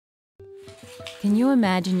Can you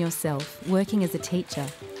imagine yourself working as a teacher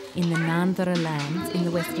in the Ngaanyatjarra lands in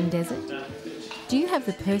the Western Desert? Do you have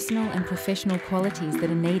the personal and professional qualities that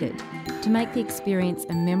are needed to make the experience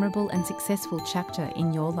a memorable and successful chapter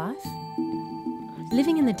in your life?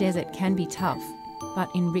 Living in the desert can be tough, but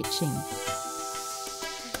enriching.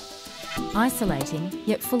 Isolating,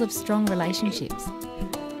 yet full of strong relationships.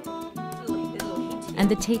 And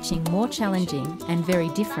the teaching more challenging and very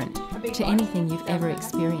different to anything you've ever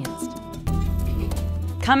experienced.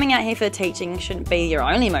 Coming out here for teaching shouldn't be your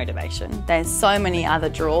only motivation. There's so many other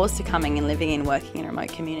draws to coming and living and working in a remote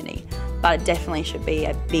community, but it definitely should be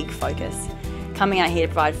a big focus. Coming out here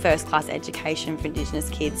to provide first-class education for Indigenous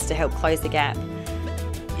kids to help close the gap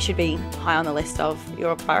should be high on the list of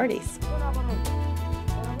your priorities.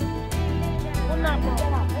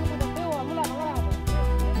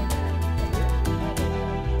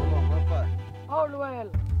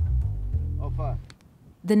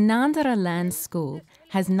 The Ngaanyatjarra Lands School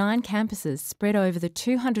has 9 campuses spread over the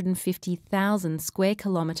 250,000 square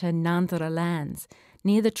kilometre Ngaanyatjarra lands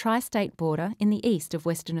near the tri-state border in the east of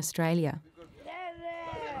Western Australia.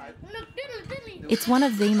 It's one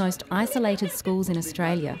of the most isolated schools in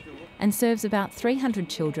Australia and serves about 300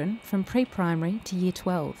 children from pre-primary to year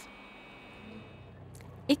 12.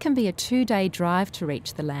 It can be a 2-day drive to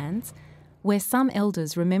reach the lands, where some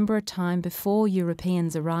elders remember a time before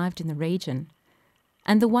Europeans arrived in the region.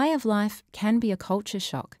 And the way of life can be a culture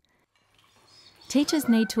shock. Teachers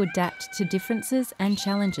need to adapt to differences and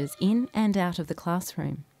challenges in and out of the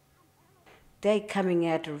classroom. They're coming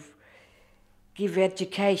out to give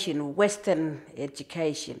education, Western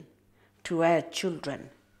education, to our children.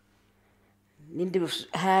 It was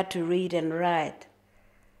hard to read and write.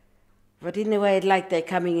 But in a way, like they're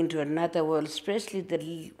coming into another world,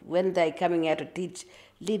 especially when they're coming out to teach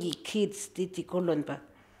little kids,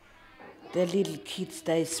 the little kids,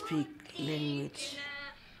 they speak language.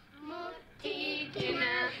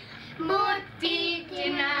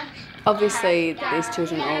 Obviously, these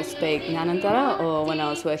children all speak Ngaanyatjarra, or when I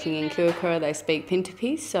was working in Kiwikura, they speak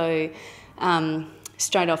Pintupi. So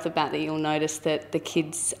straight off the bat, that you'll notice that the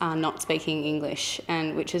kids are not speaking English,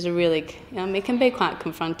 and which is a really, it can be quite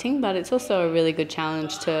confronting, but it's also a really good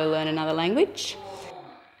challenge to learn another language.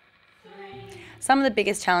 Some of the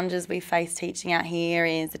biggest challenges we face teaching out here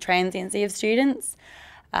is the transiency of students.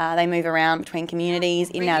 They move around between communities,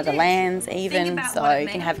 in and out of the lands even, so you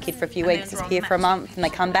can have a kid for a few weeks, disappear for a month and they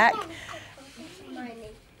come back.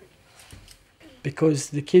 Because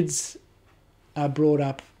the kids are brought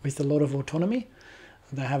up with a lot of autonomy,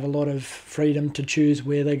 they have a lot of freedom to choose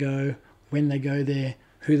where they go, when they go there,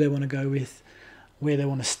 who they want to go with, where they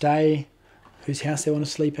want to stay, whose house they want to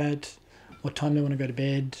sleep at, what time they want to go to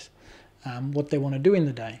bed, what they want to do in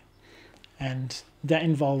the day, and that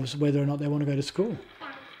involves whether or not they want to go to school.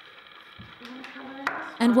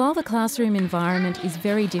 And while the classroom environment is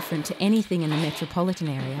very different to anything in the metropolitan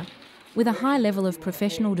area, with a high level of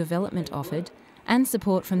professional development offered and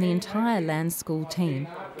support from the entire Lands School team,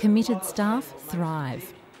 committed staff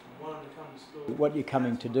thrive. What you're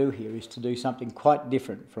coming to do here is to do something quite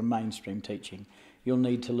different from mainstream teaching. You'll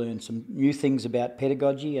need to learn some new things about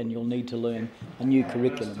pedagogy, and you'll need to learn a new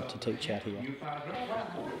curriculum to teach out here.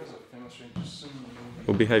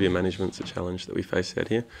 Well, behaviour management's a challenge that we face out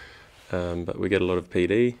here, but we get a lot of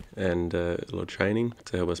PD and a lot of training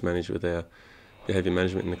to help us manage with our behaviour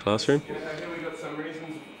management in the classroom.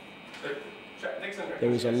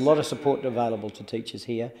 There is a lot of support available to teachers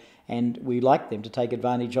here, and we like them to take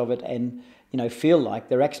advantage of it and feel like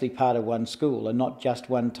they're actually part of one school and not just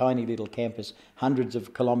one tiny little campus hundreds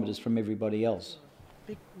of kilometres from everybody else.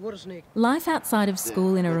 Life outside of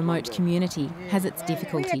school in a remote community has its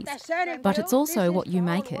difficulties, but it's also what you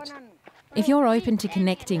make it. If you're open to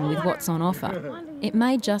connecting with what's on offer, it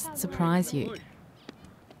may just surprise you.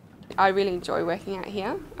 I really enjoy working out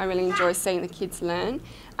here. I really enjoy seeing the kids learn,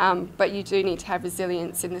 but you do need to have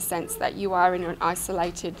resilience in the sense that you are in an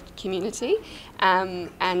isolated community,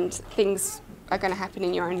 and things are going to happen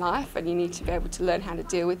in your own life, and you need to be able to learn how to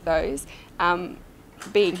deal with those,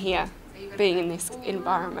 being here, being in this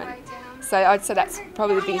environment. So I'd say that's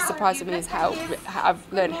probably the biggest surprise to me, is how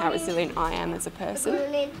I've learned how resilient I am as a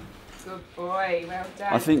person. Good boy, well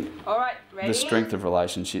done. I think the strength of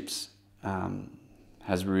relationships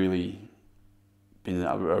has really been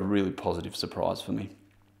a really positive surprise for me.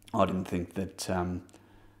 I didn't think that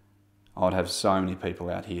I'd have so many people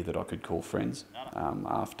out here that I could call friends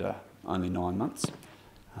after only 9 months.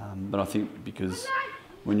 But I think because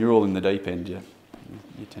when you're all in the deep end, you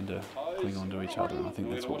tend to cling on to each other, and I think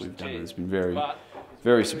that's what we've done. It's been very,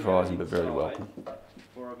 very surprising but very welcome.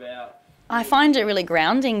 I find it really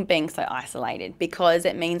grounding being so isolated because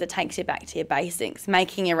it means it takes you back to your basics.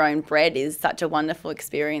 Making your own bread is such a wonderful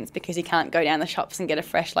experience because you can't go down the shops and get a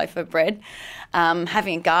fresh loaf of bread.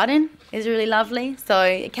 Having a garden is really lovely, so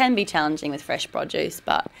it can be challenging with fresh produce,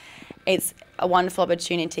 but it's a wonderful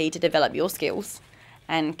opportunity to develop your skills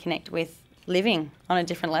and connect with living on a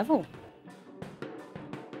different level.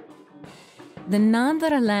 The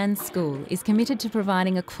Ngaanyatjarra Lands School is committed to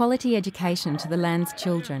providing a quality education to the land's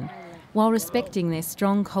children while respecting their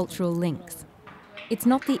strong cultural links. It's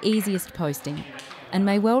not the easiest posting and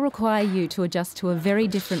may well require you to adjust to a very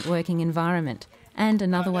different working environment and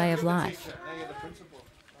another way of life.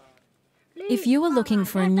 If you are looking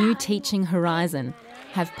for a new teaching horizon,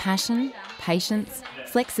 have passion, patience,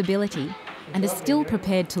 flexibility and are still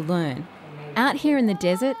prepared to learn, out here in the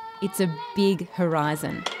desert, it's a big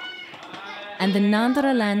horizon. And the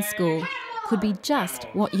Ngaanyatjarra Lands School could be just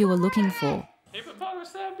what you were looking for.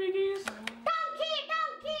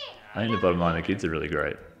 I think the bottom line, the kids are really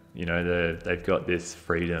great. You know, they've got this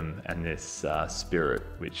freedom and this spirit,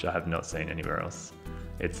 which I have not seen anywhere else.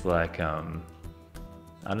 It's like, I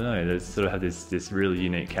don't know, they sort of have this really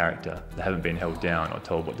unique character. They haven't been held down or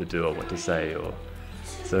told what to do or what to say,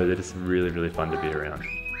 so they're just really, really fun to be around.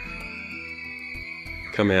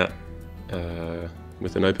 Come out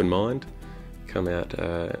with an open mind, come out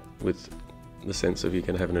with the sense of you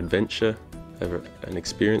can have an adventure, have an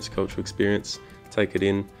experience, cultural experience, take it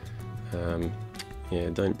in.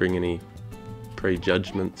 Don't bring any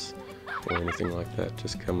prejudgments or anything like that,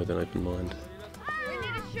 just come with an open mind.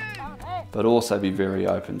 But also be very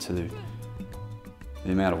open to the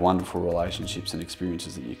amount of wonderful relationships and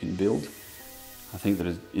experiences that you can build. I think that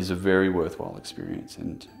it is a very worthwhile experience,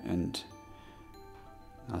 and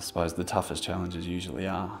I suppose the toughest challenges usually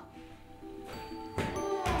are.